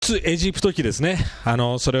出エジプト記ですね。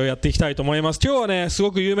それをやっていきたいと思います。今日はね、す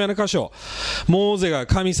ごく有名な箇所、モーゼが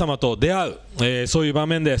神様と出会う、そういう場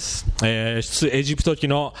面です。出エジプト記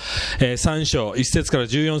の、3章1節から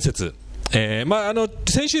14節。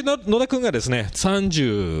先週の野田君がですね、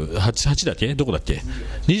38だっけ、どこだっけ、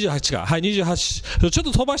28か、はい、28、ちょっ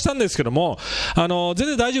と飛ばしたんですけども、全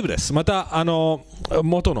然大丈夫です。また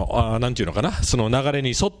元のなんていうのかな、その流れ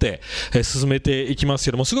に沿って、進めていきます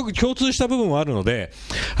けども、すごく共通した部分はあるので、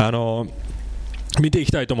見てい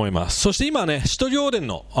きたいと思います。そして今ね、使徒行伝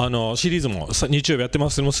の、シリーズも日曜日やってま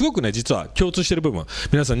すけども、すごくね、実は共通している部分、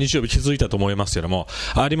皆さん日曜日気づいたと思いますけども、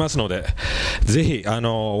ありますので、ぜひ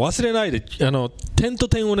忘れないで、点と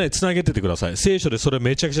点をね、つなげててください。聖書でそれ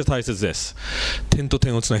めちゃくちゃ大切です。点と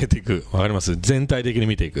点をつなげていく。わかります？全体的に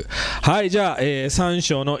見ていく。はい、じゃあ、3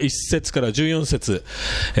章の1節から14節、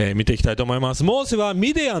見ていきたいと思います。モーセは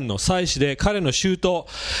ミディアンの妻子で、彼の舅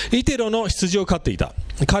イテロの羊を飼っていた。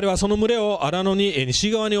彼はその群れを荒野に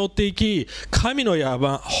西側に追っていき、神の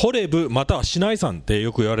山ホレブまたはシナイ山って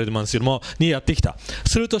よく言われてますけどもにやってきた。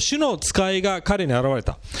すると主の使いが彼に現れ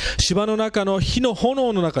た。芝の中の火の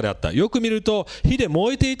炎の中であった。よく見ると火で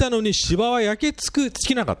燃えていたのに芝は焼け尽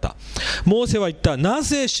きなかった。モーセは言った。な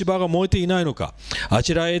ぜ芝が燃えていないのか。あ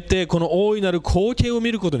ちらへ行ってこの大いなる光景を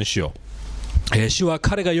見ることにしよう。主は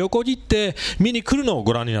彼が横切って見に来るのを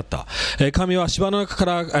ご覧になった。神は芝の中か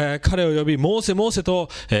ら、彼を呼び、モーセモーセと、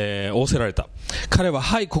仰せられた。彼は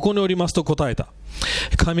はい、ここにおりますと答えた。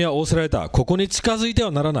神は仰せられた。ここに近づいて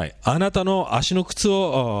はならない。あなたの足の靴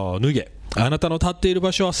を脱げ。あなたの立っている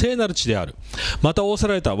場所は聖なる地である。また仰せ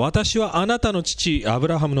られた。私はあなたの父アブ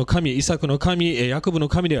ラハムの神、イサクの神、ヤコブの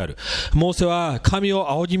神である。モーセは神を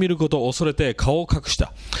仰ぎ見ることを恐れて顔を隠し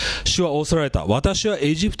た。主は仰せられた。私は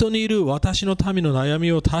エジプトにいる私の民の悩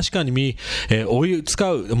みを確かに見、追い使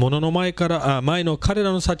う者の前の彼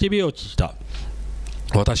らの叫びを聞いた。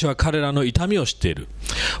私は彼らの痛みを知っている。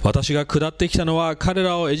私が下ってきたのは彼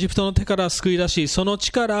らをエジプトの手から救い出し、その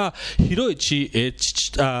地から広い地、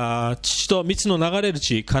乳と蜜の流れる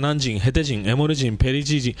地、カナン人、ヘテ人、エモル人、ペリ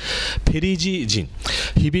ジ人、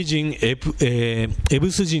ヒビ人、エ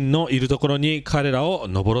ブス人のいるところに彼らを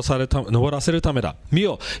登らせるためだ。見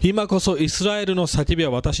よ、今こそイスラエルの叫び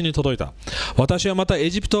は私に届いた。私はまたエ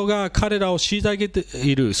ジプトが彼らを虐げて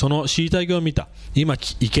いるその虐げを見た。今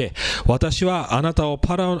行け。私はあなたを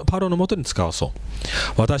パロのもとに使わそう。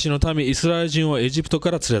私の民イスラエル人をエジプトか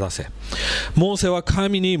ら連れ出せ。モーセは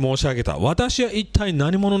神に申し上げた。私は一体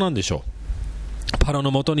何者なんでしょう。パロの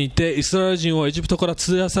もとに行ってイスラエル人をエジプトから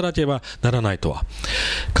連れ出さなければならないとは。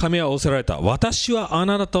神は仰せられた。私はあ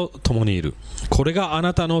なたと共にいる。これがあ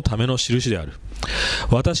なたのための印である。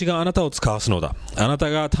私があなたを使わすのだ。あなた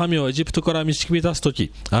が民をエジプトから導き出すと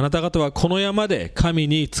き、あなた方はこの山で神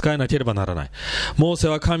に仕えなければならない。モーセ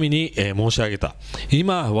は神に、申し上げた。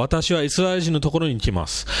今私はイスラエル人のところに行きま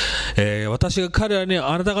す。私が彼らに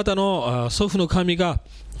あなた方の祖父の神が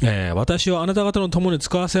私はあなた方の共に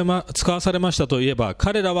使わされましたと言えば、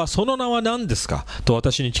彼らはその名は何ですかと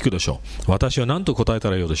私に聞くでしょう。私は何と答えた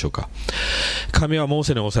らよいでしょうか。神はモー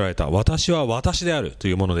セに仰せられた。私は私であると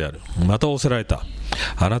いうものである。また仰せられた。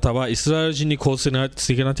あなたはイスラエル人にこう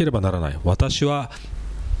告げなければならない。私は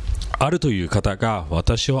あるという方が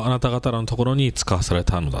私をあなた方のところに使わされ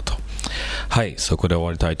たのだと。はい、そこで終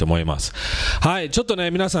わりたいと思います。はい、ちょっとね、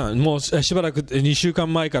皆さんもうしばらく2週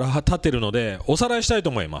間前から経っているのでおさらいしたいと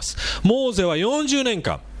思います。モーゼは40年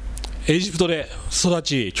間エジプトで育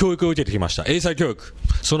ち教育を受けてきました。英才教育、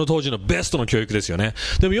その当時のベストの教育ですよね。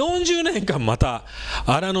でも40年間また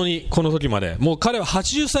荒野に、この時までもう彼は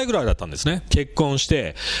80歳ぐらいだったんですね。結婚し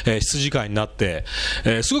て、羊飼いになって、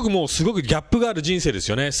すごくギャップがある人生です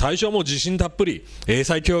よね。最初はもう自信たっぷり英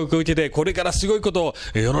才教育を受けて、これからすごいことを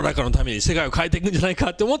世の中のために世界を変えていくんじゃないか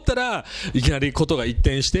って思ったら、いきなりことが一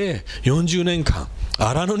転して40年間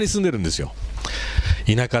荒野に住んでるんですよ。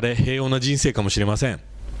田舎で平穏な人生かもしれません。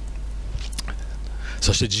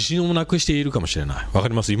そして自信をなくしているかもしれない。わか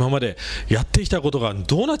ります？今までやってきたことが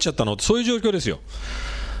どうなっちゃったのって、そういう状況ですよ。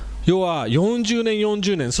要は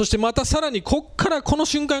40年、そしてまたさらにこの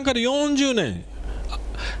瞬間から40年、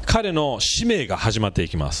彼の使命が始まってい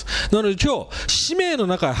きます。なので今日使命の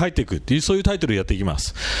中へ入っていくっていう、そういうタイトルでやっていきま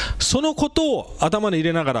す。そのことを頭に入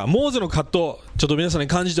れながら、モーゼの葛藤、ちょっと皆さんに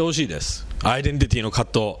感じてほしいです。アイデンティティの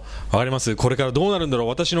葛藤、わかります？これからどうなるんだろう、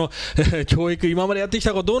私の教育、今までやってき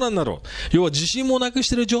たことどうなんだろう。要は自信もなくし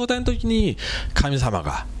ている状態の時に神様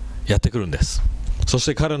がやってくるんです。そし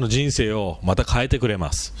て彼の人生をまた変えてくれ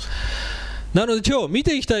ます。なので今日見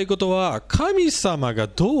ていきたいことは、神様が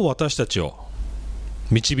どう私たちを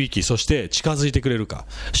導き、そして近づいてくれるか。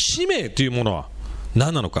使命というものは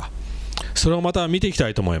何なのか、それをまた見ていきた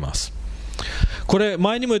いと思います。これ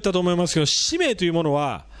前にも言ったと思いますけど、使命というもの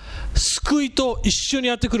は救いと一緒に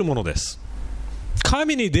やってくるものです。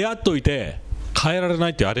神に出会っておいて変えられな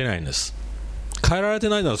いってありえないんです。変えられて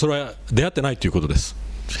ないならそれは出会ってないということです。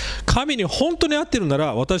神に本当に会ってるな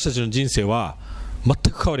ら私たちの人生は全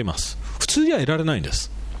く変わります。普通にはいられないんで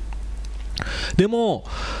す。でも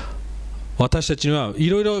私たちにはい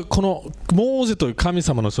ろいろこのモーゼという神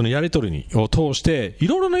様のそのやり取りを通してい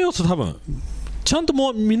ろいろな要素多分ちゃんとも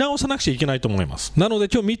う見直さなくちゃいけないと思います。なので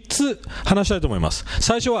今日3つ話したいと思います。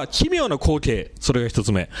最初は奇妙な光景、それが1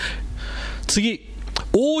つ目。次、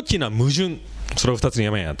大きな矛盾、それを2つに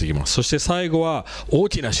やっていきます。そして最後は大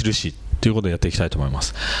きな印ということでやっていきたいと思いま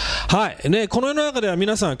す。はいね、この世の中では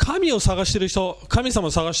皆さん神を探している人、神様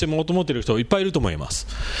を探して求めている人いっぱいいると思います。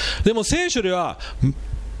でも聖書では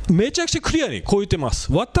めちゃくちゃクリアにこう言ってま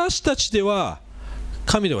す。私たちでは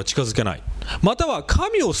神では近づけない、または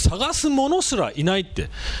神を探す者すらいないって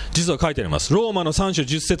実は書いてあります。ローマの3章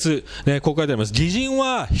10節、こう書いてあります。義人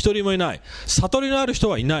は一人もいない、悟りのある人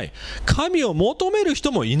はいない、神を求める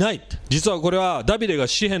人もいない。実はこれはダビデが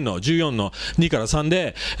詩編の14の2から3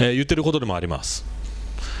で、言ってることでもあります。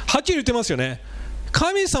はっきり言ってますよね。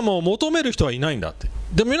神様を求める人はいないんだって。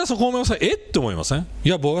でも皆さんこう思いません？って思いません？い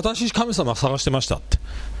や私神様を探してましたって。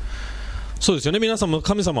そうですよね。皆さんも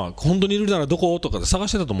神様本当にいるならどことかで探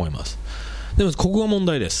してたと思います。でもここが問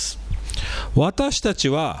題です。私たち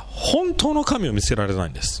は本当の神を見つけられない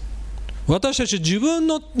んです。私たち自分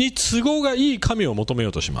のに都合がいい神を求めよ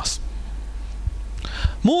うとします。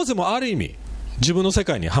モーゼもある意味自分の世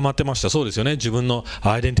界にはまってました。そうですよね。自分の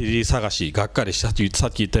アイデンティティ探し、がっかりしたとさっ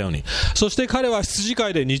き言ったように。そして彼は羊飼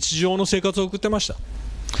いで日常の生活を送ってました。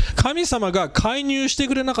神様が介入して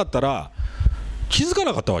くれなかったら気づか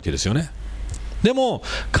なかったわけですよね。でも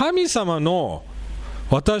神様の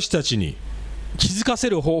私たちに気づかせ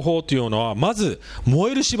る方法というのはまず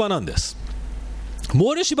燃える芝なんです。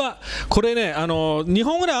燃える芝、これね、日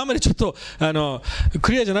本語ではあんまりちょっと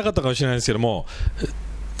クリアじゃなかったかもしれないですけども、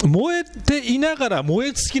燃えていながら燃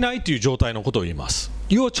え尽きないという状態のことを言います。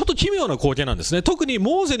要はちょっと奇妙な光景なんですね。特に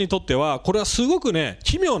モーゼにとってはこれはすごくね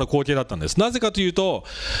奇妙な光景だったんです。なぜかというと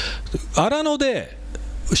荒野で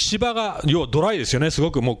芝が要はドライですよね。すご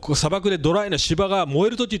くもう砂漠でドライな芝が燃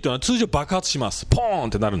えるときっていうのは通常爆発します。ポーンっ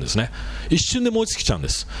てなるんですね。一瞬で燃え尽きちゃうんで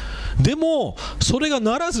す。でもそれが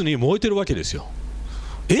ならずに燃えてるわけですよ。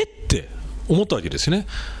って思ったわけですよね。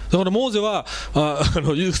だからモーゼは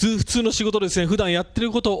普通の仕事ですね、普段やってる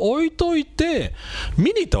ことを置いといて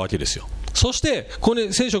見に行ったわけですよ。そしてここ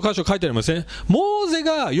に聖書箇所書いてありますね。モーゼ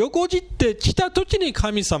が横切ってきた時に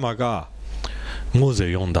神様がモー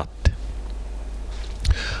ゼを呼んだって。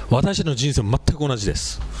私たちの人生も全く同じで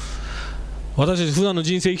す。私たち普段の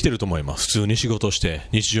人生生きてると思います。普通に仕事して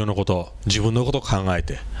日常のこと、自分のことを考え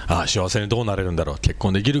て、幸せにどうなれるんだろう、結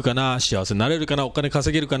婚できるかな、幸せになれるかな、お金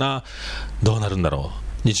稼げるかな、どうなるんだろ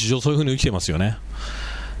う。日常そういうふうに生きてますよね。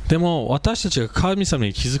でも私たちが神様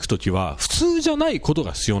に気づくときは普通じゃないこと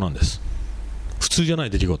が必要なんです。普通じゃない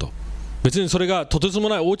出来事、別にそれがとてつも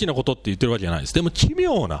ない大きなことって言ってるわけじゃないです。でも奇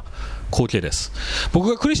妙な光景です。僕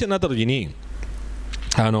がクリスチャンになったときに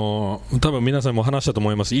多分皆さんも話したと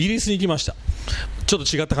思います。イギリスに行きました。ちょっ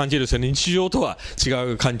と違った環境ですよね。日常とは違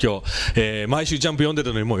う環境、毎週ジャンプ読んでた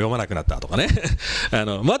のにもう読まなくなったとかね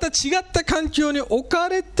また違った環境に置か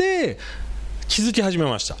れて気づき始め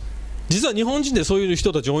ました。実は日本人でそういう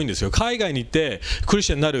人たち多いんですよ。海外に行ってクリス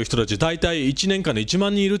チャンになる人たち大体1年間で1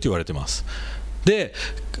万人いると言われてます。で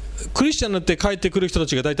クリスチャンになって帰ってくる人た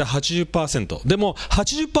ちが大体 80%。 でも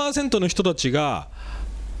 80% の人たちが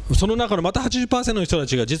その中のまた 80% の人た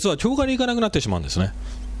ちが実は教会に行かなくなってしまうんですね。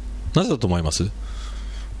なぜだと思います？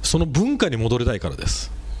その文化に戻りたいからで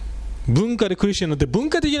す。文化でクリスチャンになって文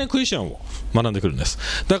化的なクリスチャンを学んでくるんです。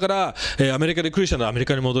だから、アメリカでクリスチャンならアメリ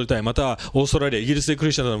カに戻りたい、またオーストラリア、イギリスでク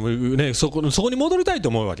リスチャンなら、ね、そこに戻りたいと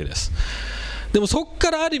思うわけです。でもそこ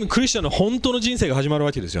からある意味クリスチャンの本当の人生が始まる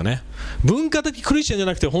わけですよね。文化的クリスチャンじゃ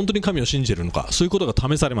なくて本当に神を信じているのか、そういうことが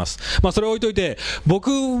試されます。それを置いといて、僕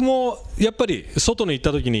もやっぱり外に行っ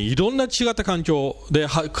た時にいろんな違った環境で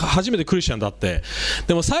初めてクリスチャンだって、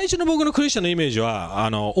でも最初の僕のクリスチャンのイメージは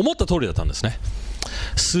思った通りだったんですね。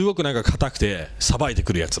すごくなんか硬くてさばいて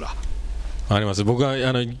くるやつらあります。僕は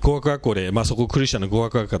語学学校で、そこクリスチャンの語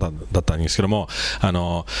学学科だったんですけども、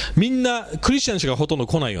みんなクリスチャンしかほとんど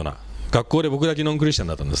来ないような学校で僕だけノンクリスチャン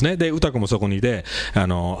だったんですね。で歌子もそこにいて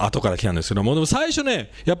後から来たんですけども、でも最初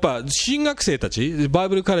ねやっぱ新学生たちバイ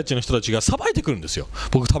ブルカレッジの人たちがさばいてくるんですよ。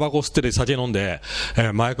僕タバコ吸ってて酒飲んで、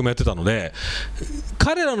麻薬もやってたので、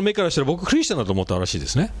彼らの目からしたら僕クリスチャンだと思ったらしいで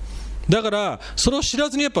すね。だからそれを知ら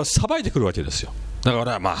ずにやっぱさばいてくるわけですよ。だか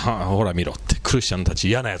らほら見ろって、クリスチャンたち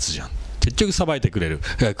嫌なやつじゃん、結局裁いてくれる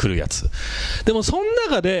来るやつ。でもその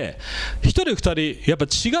中で一人二人やっぱ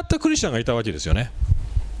違ったクリスチャンがいたわけですよね。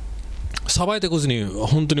裁いてこずに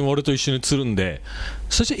本当に俺と一緒につるんで、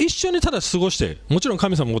そして一緒にただ過ごして、もちろん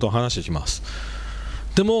神様のことを話してきます。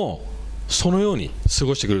でもそのように過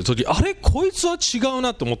ごしてくれるとき、あれこいつは違う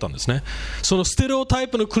なと思ったんですね。そのステレオタイ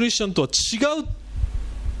プのクリスチャンとは違うっ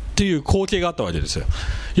ていう光景があったわけですよ。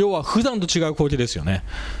要は普段と違う光景ですよね。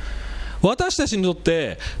私たちにとっ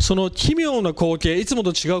てその奇妙な光景、いつも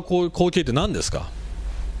と違う光景って何ですか？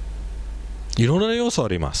いろんな要素あ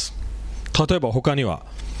ります。例えば他には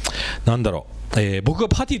何だろう、僕が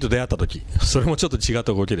パティと出会った時、それもちょっと違っ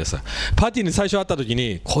た光景です。パティに最初会った時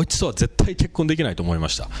にこいつとは絶対結婚できないと思いま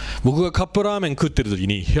した。僕がカップラーメン食ってる時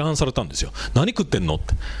に批判されたんですよ。何食ってんのっ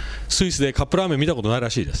て。スイスでカップラーメン見たことないら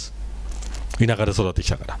しいです。田舎で育ってき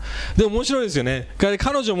たから。でも面白いですよね。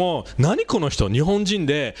彼女も何この人、日本人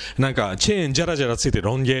でなんかチェーンジャラジャラついて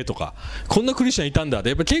ロン毛とか、こんなクリスチャンいたんだって、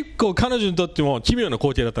やっぱ結構彼女にとっても奇妙な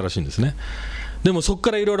光景だったらしいんですね。でもそこ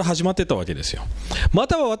からいろいろ始まっていったわけですよ。ま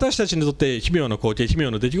たは私たちにとって奇妙な光景、奇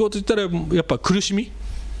妙な出来事といったらやっぱ苦しみ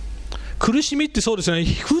ってそうですよね。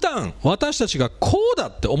普段私たちがこうだ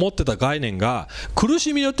って思ってた概念が苦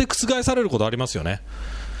しみによって覆されることありますよね。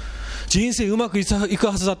人生うまくいく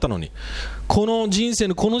はずだったのに、この人生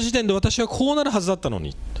のこの時点で私はこうなるはずだったの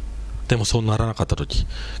に、でもそうならなかった時、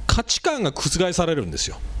価値観が覆されるんです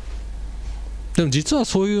よ。でも実は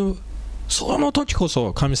その時こ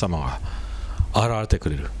そ神様が現れてく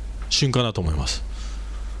れる瞬間だと思います。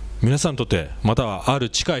皆さんにとってまたはある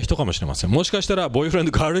近い人かもしれません。もしかしたらボーイフレン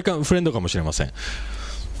ドガールフレンドかもしれません。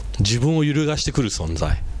自分を揺るがしてくる存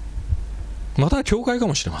在、または教会か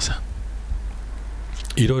もしれません。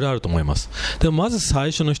いろいろあると思います。でもまず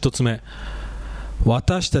最初の一つ目、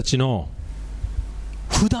私たちの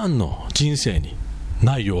普段の人生に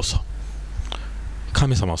ない要素、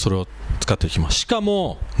神様はそれを使っていきます。しか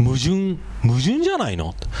も矛盾じゃない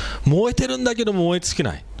の、燃えてるんだけど燃え尽き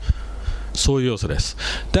ない、そういう要素です。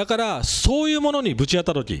だからそういうものにぶち当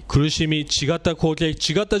たるとき、苦しみ、違った光景、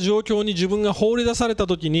違った状況に自分が放り出された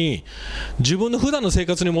ときに、自分の普段の生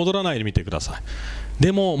活に戻らないでみてください。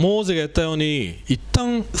でもモーゼが言ったように一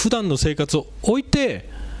旦普段の生活を置いて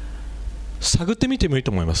探ってみてもいいと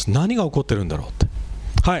思います。何が起こってるんだろうって。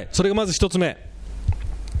はい、それがまず一つ目。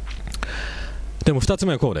でも二つ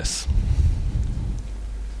目はこうです。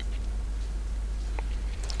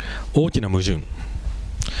大きな矛盾。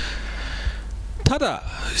ただ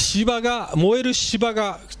燃える芝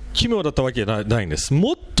が奇妙だったわけじゃないんです。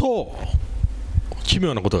もっと奇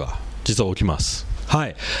妙なことが実は起きます。は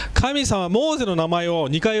い、神様はモーセの名前を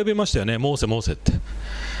2回呼びましたよね。モーセって。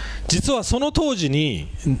実はその当時に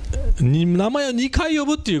名前を2回呼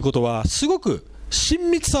ぶっていうことはすごく親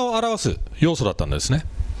密さを表す要素だったんですね。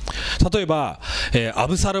例えば、ア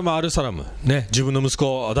ブサラム、ね、自分の息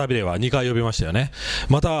子ダビデは2回呼びましたよね。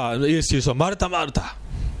またはイエス・キリストはマルタ、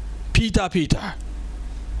ピーター。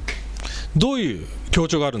どういう強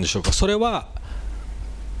調があるんでしょうか。それは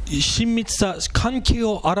親密さ、関係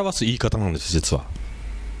を表す言い方なんです。実は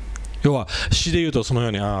要は詩で言うとそのよ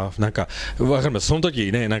うに、なんか分かります。その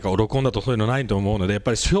時ね、なんか録音だとそういうのないと思うので、やっぱ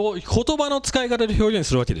り言葉の使い方で表現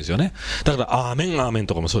するわけですよね。だからアーメン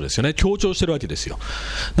とかもそうですよね。強調してるわけですよ。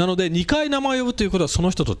なので2回名前を呼ぶということはその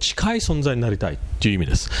人と近い存在になりたいという意味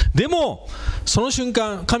です。でもその瞬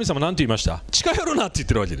間神様何て言いました？近寄るなって言っ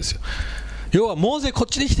てるわけですよ。要はモーゼこっ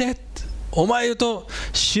ちに来て、お前と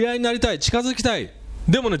試合になりたい、近づきたい、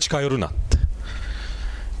でもね近寄るなって。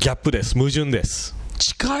ギャップです。矛盾です。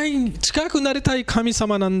近くなりたい神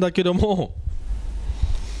様なんだけども、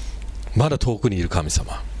まだ遠くにいる神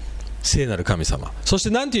様、聖なる神様。そして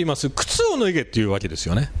何て言います？靴を脱げっていうわけです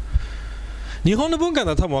よね。日本の文化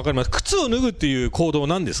なら多分分かります。靴を脱ぐっていう行動は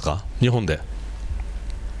何ですか？日本で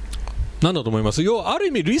何だと思います？要はある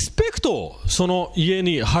意味リスペクトをその家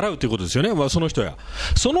に払うということですよね。その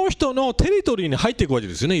人のテリトリーに入っていくわけ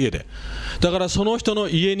ですよね、家で。だからその人の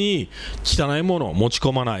家に汚いものを持ち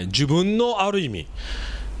込まない、自分のある意味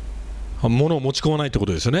ものを持ち込まないというこ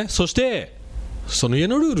とですよね。そしてその家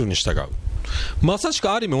のルールに従う、まさしく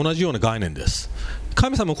ある意味同じような概念です。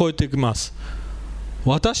神様こう言っていきます。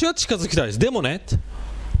私は近づきたいです。でもね、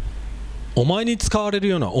お前に使われる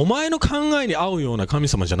ような、お前の考えに合うような神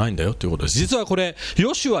様じゃないんだよということです。実はこれ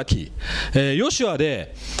ヨシュア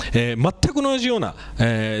で、全く同じような、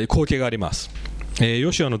光景があります。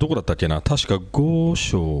ヨシュアのどこだったっけな、確か5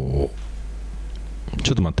章、ち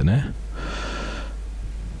ょっと待ってね、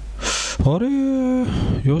あれ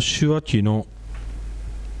ヨシュア記の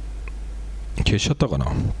消しちゃったかな、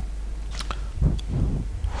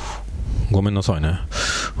ごめんなさいね。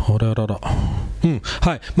あららら、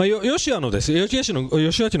はい。ヨシュアのです。ヨシ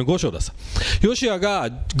ュア記の5章です。ヨシュアが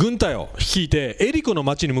軍隊を率いてエリコの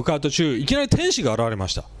町に向かう途中、いきなり天使が現れま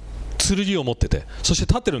した。剣を持ってて、そして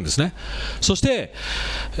立ってるんですね。そして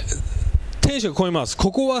天使がこう言います。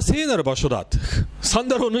ここは聖なる場所だって、サン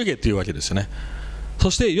ダルを脱げっていうわけですよね。そ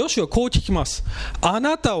してヨシュアはこう聞きます。あ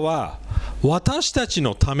なたは私たち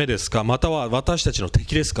のためですか、または私たちの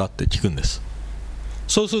敵ですかって聞くんです。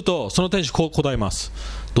そうするとその天使こう答えます。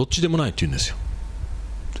どっちでもないって言うんですよ。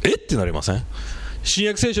えってなりません？新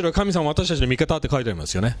約聖書では神様は私たちの味方って書いてありま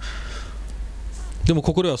すよね。でも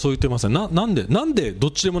ここではそう言ってません。なんでど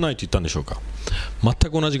っちでもないって言ったんでしょうか。全く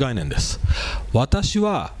同じ概念です。私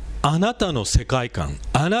はあなたの世界観、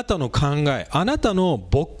あなたの考え、あなたの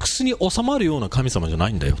ボックスに収まるような神様じゃな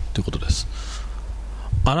いんだよということです。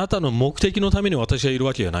あなたの目的のために私がいる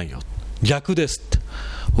わけじゃないよ。逆ですって。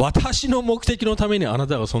私の目的のためにあな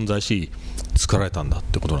たが存在し作られたんだっ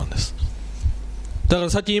てことなんです。だから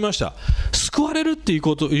さっき言いました、救われるっていう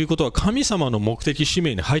ことは神様の目的使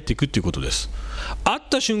命に入っていくっていうことです。会っ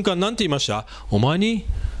た瞬間何て言いました？お前に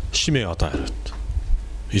使命を与える、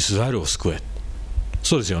イスラエルを救え。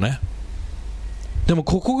そうですよね。でも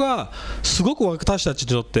ここがすごく私たちに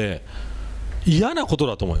とって嫌なこと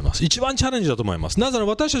だと思います。一番チャレンジだと思います。なぜなら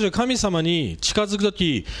私たちは神様に近づくと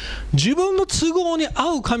き、自分の都合に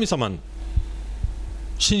合う神様に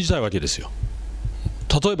信じたいわけですよ。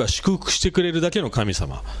例えば祝福してくれるだけの神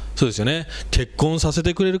様、そうですよね。結婚させ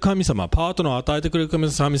てくれる神様、パートナーを与えてくれる神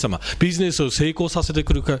様、ビジネスを成功させて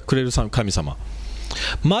くれる神様、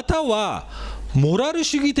またはモラル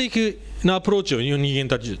主義的なアプローチを人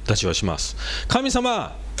間たちはします。神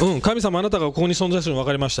様、神様あなたがここに存在するの分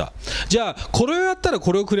かりました。じゃあこれをやったら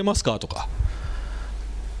これをくれますかとか。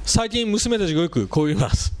最近娘たちがよくこう言いま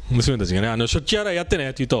す。娘たちがね、食器洗いやってね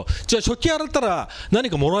って言うと、じゃあ食器洗ったら何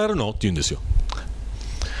かもらえるのって言うんですよ。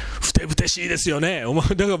ふてぶてしいですよね。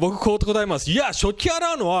だから僕こう答えます。いや、食器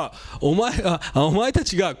洗うのはお前た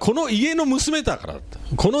ちがこの家の娘だから、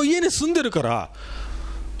この家に住んでるから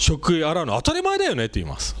食器洗うの当たり前だよねって言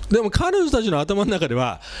います。でも彼女たちの頭の中で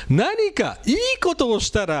は何かいいことを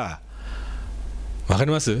したら、わか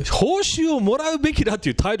ります？報酬をもらうべきだって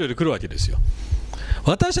いう態度で来るわけですよ。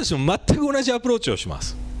私たちも全く同じアプローチをしま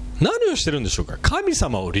す。何をしてるんでしょうか。神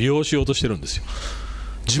様を利用しようとしてるんですよ。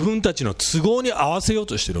自分たちの都合に合わせよう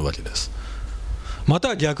としているわけです。また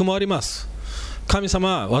は逆もあります。神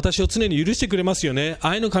様、私を常に許してくれますよね。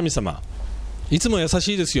愛の神様、いつも優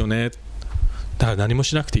しいですよね。だから何も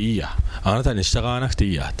しなくていいや、あなたに従わなくてい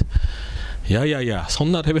いやって。いや、そ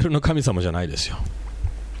んなレベルの神様じゃないですよ。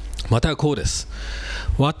またはこうです。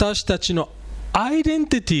私たちのアイデン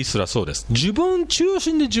ティティすらそうです。自分中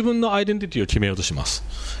心で自分のアイデンティティを決めようとします。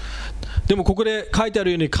でもここで書いてあ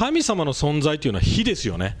るように、神様の存在というのは火です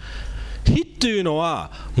よね。火というの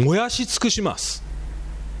は燃やし尽くします。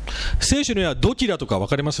聖書には土器だとか分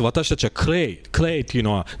かります？私たちはクレイという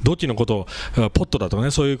のは土器のことをポットだとか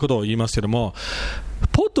ね、そういうことを言いますけども、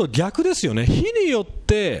ポットは逆ですよね。火によっ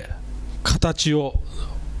て形を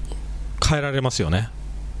変えられますよね。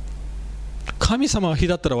神様は火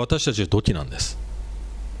だったら私たちは土器なんです。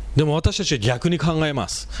でも私たちは逆に考えま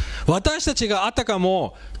す。私たちがあたか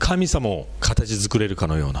も神様を形作れるか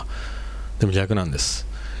のような。でも逆なんです。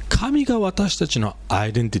神が私たちのア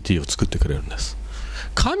イデンティティを作ってくれるんです。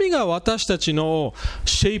神が私たちの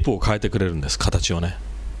シェイプを変えてくれるんです。形をね。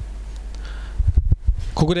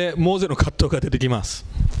ここでモーゼの葛藤が出てきます。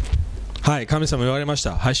はい、神様言われまし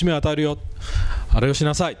た。はい、使命を与えるよ、あれをし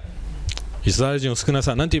なさい、イスラエル人を救いな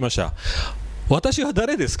さい。なんて言いました？私は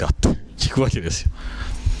誰ですかって聞くわけですよ。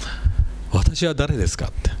私は誰ですか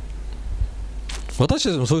って。私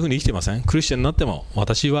たちもそういうふうに生きてません？クリスチャンになっても、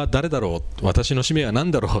私は誰だろう、私の使命は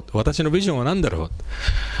何だろう、私のビジョンは何だろう、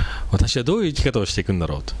私はどういう生き方をしていくんだ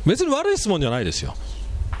ろうと。別に悪い質問じゃないですよ。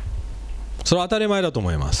それは当たり前だと思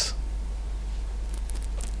います。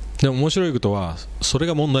でも面白いことは、それ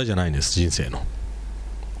が問題じゃないんです。人生の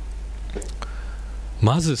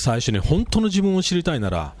まず最初に本当の自分を知りたいな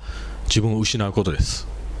ら、自分を失うことです。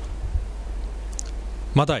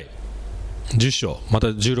マタイ10章また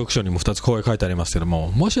16章にも2つこう書いてありますけど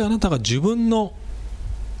も、もしあなたが自分の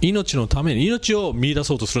命のために命を見出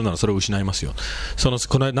そうとするなら、それを失いますよ。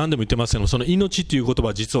この間何でも言ってますけども、その命っていう言葉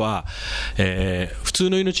は実は、普通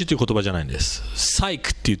の命っていう言葉じゃないんです。サイク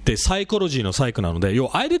って言って、サイコロジーのサイクなので、要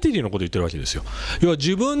はアイデンティティのことを言ってるわけですよ。要は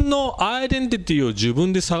自分のアイデンティティを自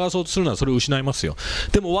分で探そうとするなら、それを失いますよ。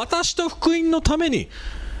でも私と福音のために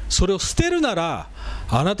それを捨てるなら、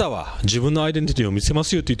あなたは自分のアイデンティティを見せま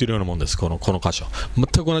すよって言ってるようなもんです。この箇所全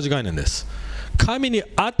く同じ概念です。神に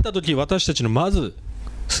会った時、私たちのまず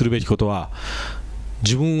するべきことは、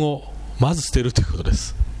自分をまず捨てるということで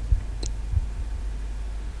す。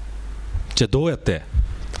じゃあどうやって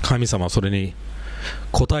神様はそれに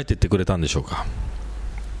答えていってくれたんでしょうか。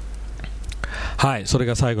はい、それ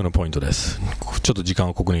が最後のポイントです。ちょっと時間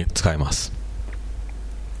をここに使います。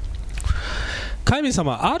神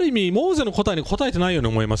様、ある意味モーゼの答えに答えてないように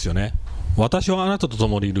思いますよね。私はあなたと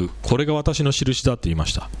共にいる、これが私の印だって言いま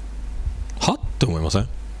した。はって思いません？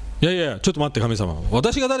いやいや、ちょっと待って、神様、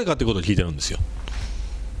私が誰かってことを聞いてるんですよ。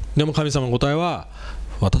でも神様の答えは、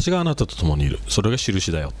私があなたと共にいる、それが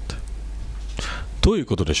印だよって。どういう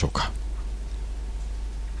ことでしょうか。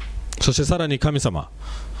そしてさらに神様、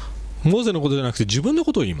モーゼのことじゃなくて自分の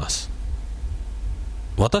ことを言います。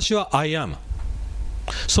私は I am。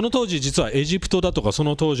 その当時実はエジプトだとかそ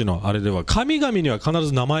の当時のあれでは神々には必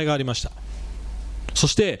ず名前がありました。そ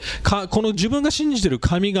してこの自分が信じている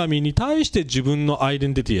神々に対して自分のアイデ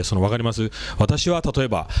ンティティ、その分かります？私は例え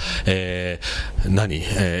ば、エ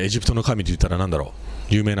ジプトの神と言ったら何だろ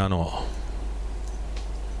う、有名な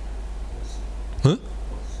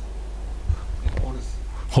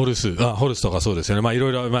ホルスとかそうですよね。まあいろ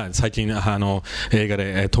いろ、最近映画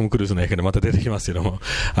でトム・クルーズの映画でまた出てきますけども、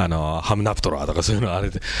ハムナプトラーとかそういうのあれ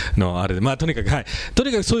で、とにかくと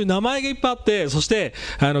にかくそういう名前がいっぱいあって、そして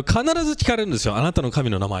必ず聞かれるんですよ。あなたの神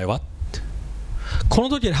の名前は？この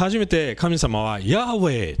時に初めて神様はヤーウ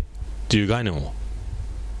ェイっていう概念を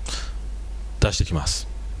出してきます。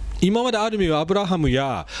今まである意味はアブラハム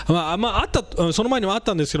や、あったその前にもあっ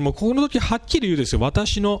たんですけども、この時はっきり言うんですよ。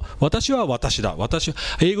私は私だ。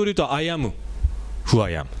英語で言うと I am who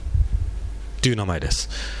I am という名前で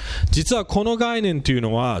す。実はこの概念という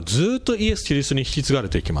のはずっとイエス・キリストに引き継がれ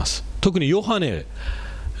ていきます。特にヨハネ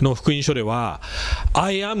の福音書では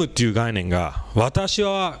I am という概念が、私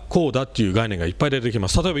はこうだという概念がいっぱい出てきま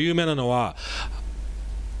す。例えば有名なのは、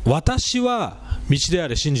私は道であ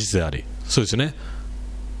り真実であり、そうですよね。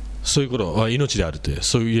そういうことは命であるという、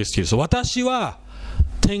そういうイエス・キリスト。私は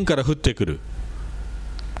天から降ってくる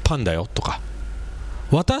パンだよとか、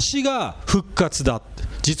私が復活だ。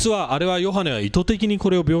実はあれはヨハネは意図的に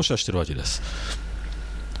これを描写しているわけです。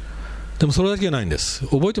でもそれだけじゃないんです。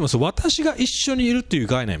覚えてます？私が一緒にいるっていう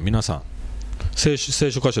概念、皆さん聖書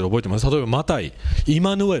箇所で覚えてます？例えばマタイ、イ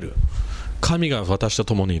マヌエル、神が私と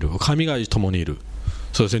共にいる、神が共にいる。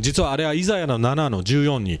そうですね、実はあれはイザヤの7の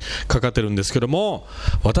14にかかってるんですけども、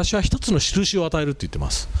私は一つの印を与えるって言って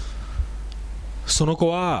ます。その子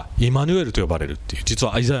はイマヌエルと呼ばれるっていう、実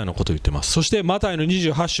はイザヤのことを言ってます。そしてマタイの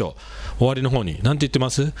28章終わりの方に何て言ってま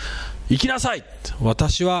す？生きなさい、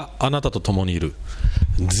私はあなたと共にいる。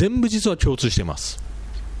全部実は共通しています。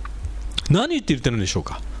何言ってるんでしょう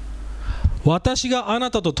か。私があ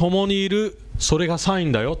なたと共にいる、それがサイ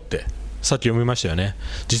ンだよってさっき読みましたよね。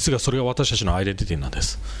実はそれが私たちのアイデンティティなんで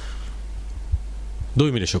す。どう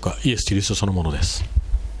いう意味でしょうか。イエス・キリストそのものです。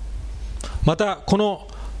またこの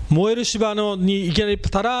燃える芝のにいきなり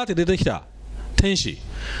タラーって出てきた天使、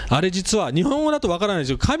あれ実は日本語だとわからないで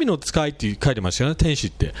すよ。神の使いって書いてましたよね、天使っ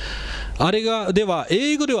て。あれがでは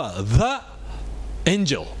英語では The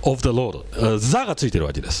Angel of the Lord、 The がついてる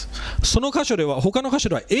わけです。その箇所では、他の箇所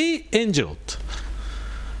では A Angel、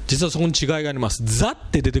実はそこに違いがあります。ザっ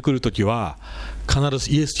て出てくるときは必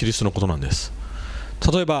ずイエス・キリストのことなんです。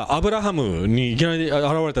例えばアブラハムにいきなり現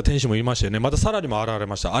れた天使もいましたよね。またサラにも現れ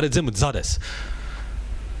ました。あれ全部ザです。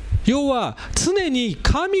要は常に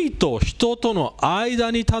神と人との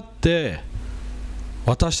間に立って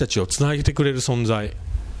私たちをつなげてくれる存在、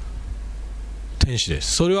天使で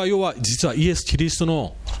す。それは要は実はイエス・キリスト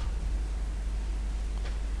の、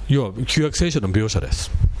要は旧約聖書の描写で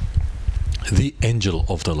す。The Angel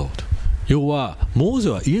of the Lord。 要はモーゼ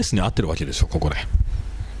はイエスに会ってるわけですよ。ここで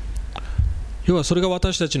要はそれが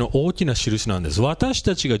私たちの大きな印なんです。私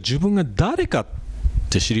たちが自分が誰かっ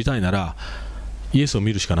て知りたいならイエスを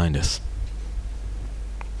見るしかないんです。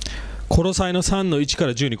コロサイの3の1か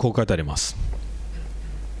ら10にこう書いてあります。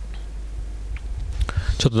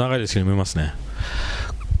ちょっと長いですけど読みますね。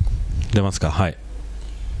出ますか。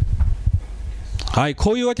はい、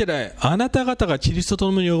こういうわけであなた方がキリストと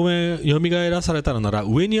共によみがえらされたのなら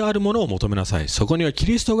上にあるものを求めなさい。そこにはキ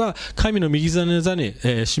リストが神の右座に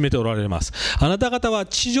占めておられます。あなた方は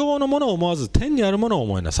地上のものを思わず天にあるものを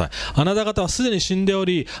思いなさい。あなた方はすでに死んでお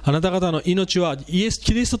り、あなた方の命はイエス・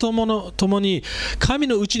キリストと共に神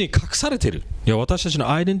のうちに隠されている。いや、私たち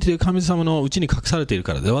のアイデンティティが神様のうちに隠されている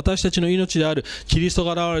からで、私たちの命であるキリスト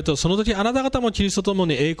が現れると、その時あなた方もキリストと共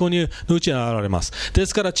に栄光のうちに現れます。で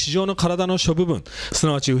すから地上の体の諸部分、分、す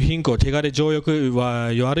なわち不貧困、汚れ、情欲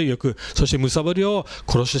は悪い欲、そして貪りを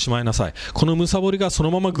殺してしまいなさい。この貪りがそ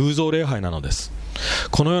のまま偶像礼拝なのです。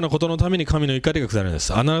このようなことのために神の怒りが下るので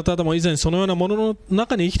す。あなた方も以前そのようなものの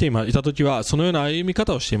中に生きていたときはそのような歩み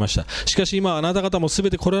方をしていました。しかし今あなた方もすべ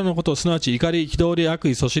てこれらのことを、すなわち怒り、憤り、悪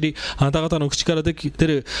意、そしり、あなた方の口から出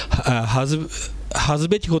る恥ず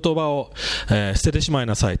べき言葉を、捨ててしまい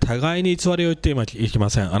なさい。互いに偽りを言っていきま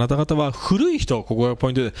せん。あなた方は古い人、ここがポ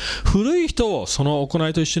イントで、古い人をその行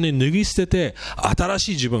いと一緒に脱ぎ捨てて新し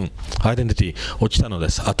い自分、アイデンティティを着たので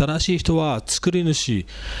す。新しい人は作り主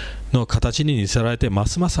の形に似せられてま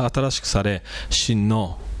すます新しくされ、真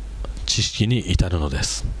の知識に至るので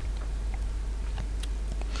す。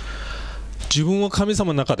自分を神様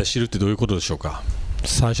の中で知るってどういうことでしょうか。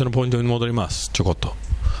最初のポイントに戻ります。ちょこっと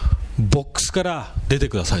ボックスから出て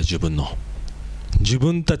ください。自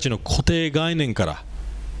分たちの固定概念から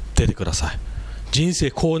出てください。人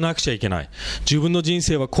生こうなくちゃいけない、自分の人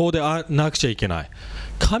生はこうでなくちゃいけない、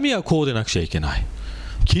神はこうでなくちゃいけない、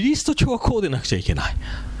キリスト教はこうでなくちゃいけない。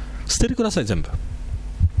捨ててください。全部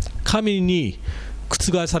神に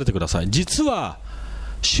覆されてください。実は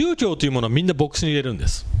宗教というものはみんなボックスに入れるんで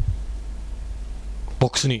す。ボ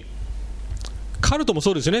ックスに。カルトも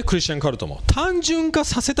そうですよね。クリスチャンカルトも単純化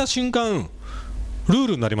させた瞬間ルー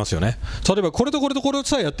ルになりますよね。例えばこれとこれとこれ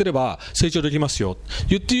さえやってれば成長できますよ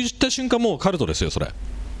言った瞬間もうカルトですよ。それ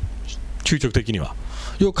究極的には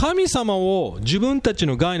神様を自分たち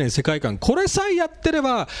の概念、世界観、これさえやってれ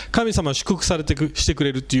ば神様は祝福してく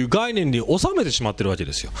れるっていう概念に収めてしまってるわけ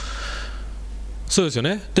ですよ。そうですよ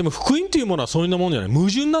ね。でも福音というものはそういうものじゃない。矛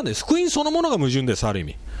盾なんです。福音そのものが矛盾です。ある意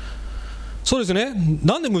味そうですね。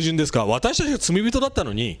なんで矛盾ですか。私たちが罪人だった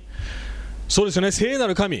のに、そうですよね、聖な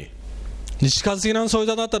る神に近づきなそう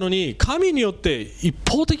だったのに、神によって一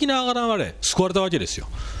方的にあがられ救われたわけですよ。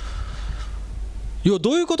要は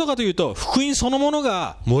どういうことかというと、福音そのもの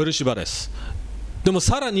が燃える芝です。でも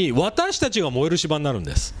さらに私たちが燃える芝になるん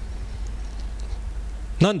です。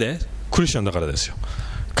なんで？クリスチャンだからですよ。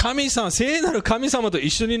神様、聖なる神様と一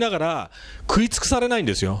緒にいながら食い尽くされないん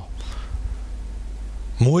ですよ。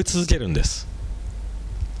燃え続けるんです。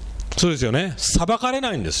そうですよね。裁かれ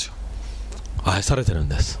ないんですよ。愛されてるん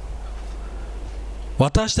です。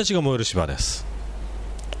私たちが燃える芝です。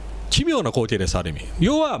奇妙な光景です。ある意味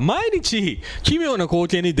要は毎日奇妙な光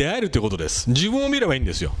景に出会えるということです。自分を見ればいいん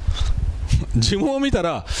ですよ。自分を見た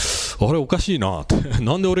らあれおかしいなって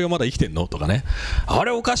なんで俺がまだ生きてんのとかね、あ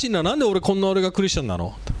れおかしいな、なんで俺がクリスチャンな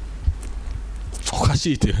の、おか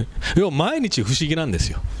しいっていう要は毎日不思議なんで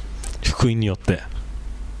すよ。福音によって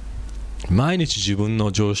毎日自分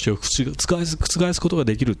の常識を覆すことが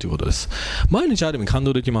できるということです。毎日ある意味感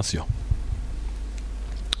動できますよ。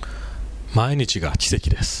毎日が奇跡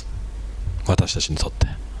です。私たちにとって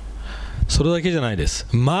それだけじゃないです。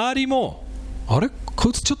周りもあれこ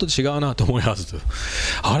いつちょっと違うなと思います。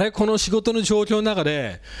あれこの仕事の状況の中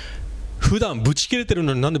で普段ぶち切れてる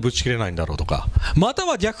のになんでぶち切れないんだろうとか、また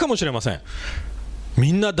は逆かもしれません。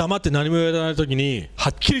みんな黙って何も言わないときに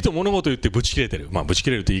はっきりと物事を言ってぶち切れてる、ぶち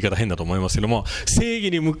切れるという言い方変だと思いますけども、正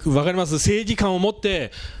義に分かります。正義感を持っ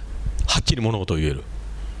てはっきり物事を言える。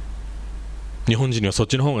日本人にはそっ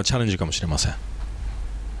ちの方がチャレンジかもしれません。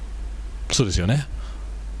そうですよね。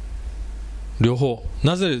両方。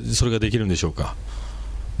なぜそれができるんでしょうか。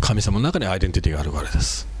神様の中にアイデンティティがあるからで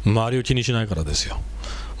す。周りを気にしないからですよ。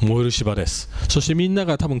燃える芝です。そしてみんな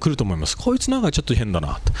が多分来ると思います。こいつなんかちょっと変だ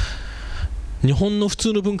なって、日本の普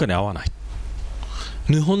通の文化に合わない、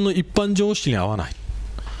日本の一般常識に合わない。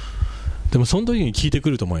でもその時に聞いてく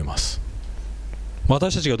ると思います。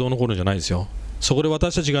私たちがどうのこうのじゃないですよ。そこで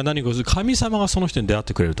私たちが何かする、神様がその人に出会っ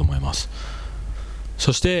てくれると思います。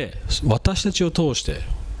そして私たちを通して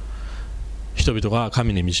人々が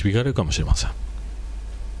神に導かれるかもしれません。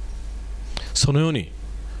そのように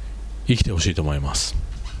生きてほしいと思います。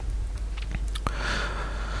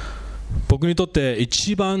僕にとって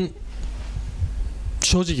一番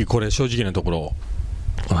正直なところ、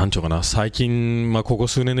なんていうかな、最近、ここ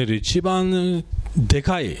数年で一番で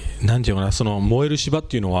かい、なんていうかな、その燃える芝っ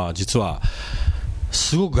ていうのは実は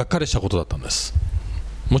すごくがっかりしたことだったんです。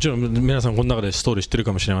もちろん皆さんこの中でストーリー知ってる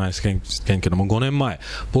かもしれないですけども、5年前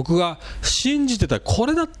僕が信じてた、こ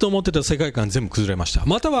れだと思ってた世界観全部崩れました。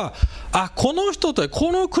またはこの人と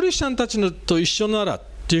このクリスチャンたちのと一緒ならっ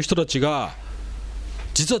ていう人たちが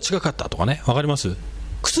実は違かったとかね、わかります？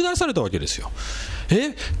覆されたわけですよ。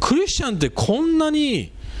クリスチャンってこんな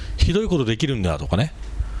にひどいことできるんだとかね、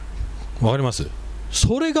わかります？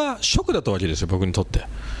それがショックだったわけですよ、僕にとって。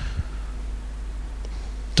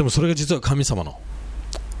でもそれが実は神様の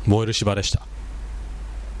燃える芝でした。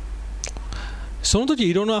その時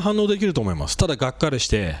いろんな反応できると思います。ただがっかりし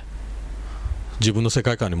て自分の世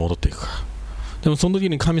界観に戻っていくから。でもその時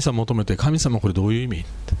に神様を求めて、神様これどういう意味って、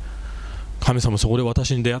神様そこで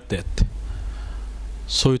私に出会ってって、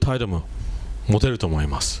そういう態度も持てると思い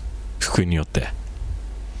ます、福音によって。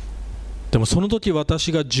でもその時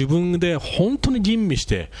私が自分で本当に吟味し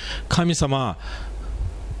て、神様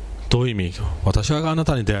どういう意味、私はあな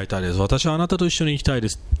たに出会いたいです、私はあなたと一緒に行きたいで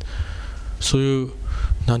す、そういう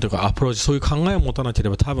なんていうかアプローチ、そういう考えを持たなけれ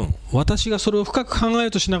ば、多分私がそれを深く考えよ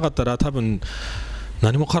うとしなかったら、多分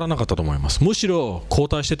何も変わらなかったと思います。むしろ後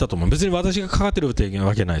退してたと思う。別に私がかかってるわ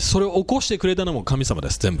けないです。それを起こしてくれたのも神様で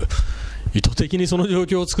す。全部意図的にその状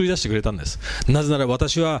況を作り出してくれたんです。なぜなら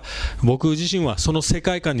僕自身はその世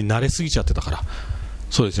界観に慣れすぎちゃってたから。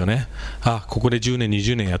そうですよね。ここで10年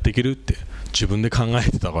20年やっていけるって自分で考え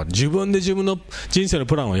てたから、自分で自分の人生の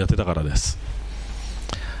プランをやってたからです。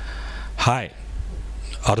はい、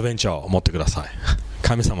アドベンチャーを持ってください。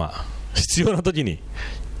神様必要な時に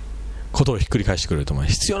ことをひっくり返してくれると思い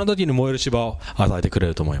ます。必要な時に燃える芝を与えてくれ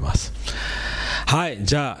ると思います。はい、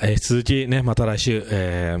じゃあ、続きね、また来週、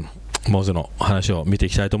モーゼの話を見てい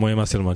きたいと思いますけども、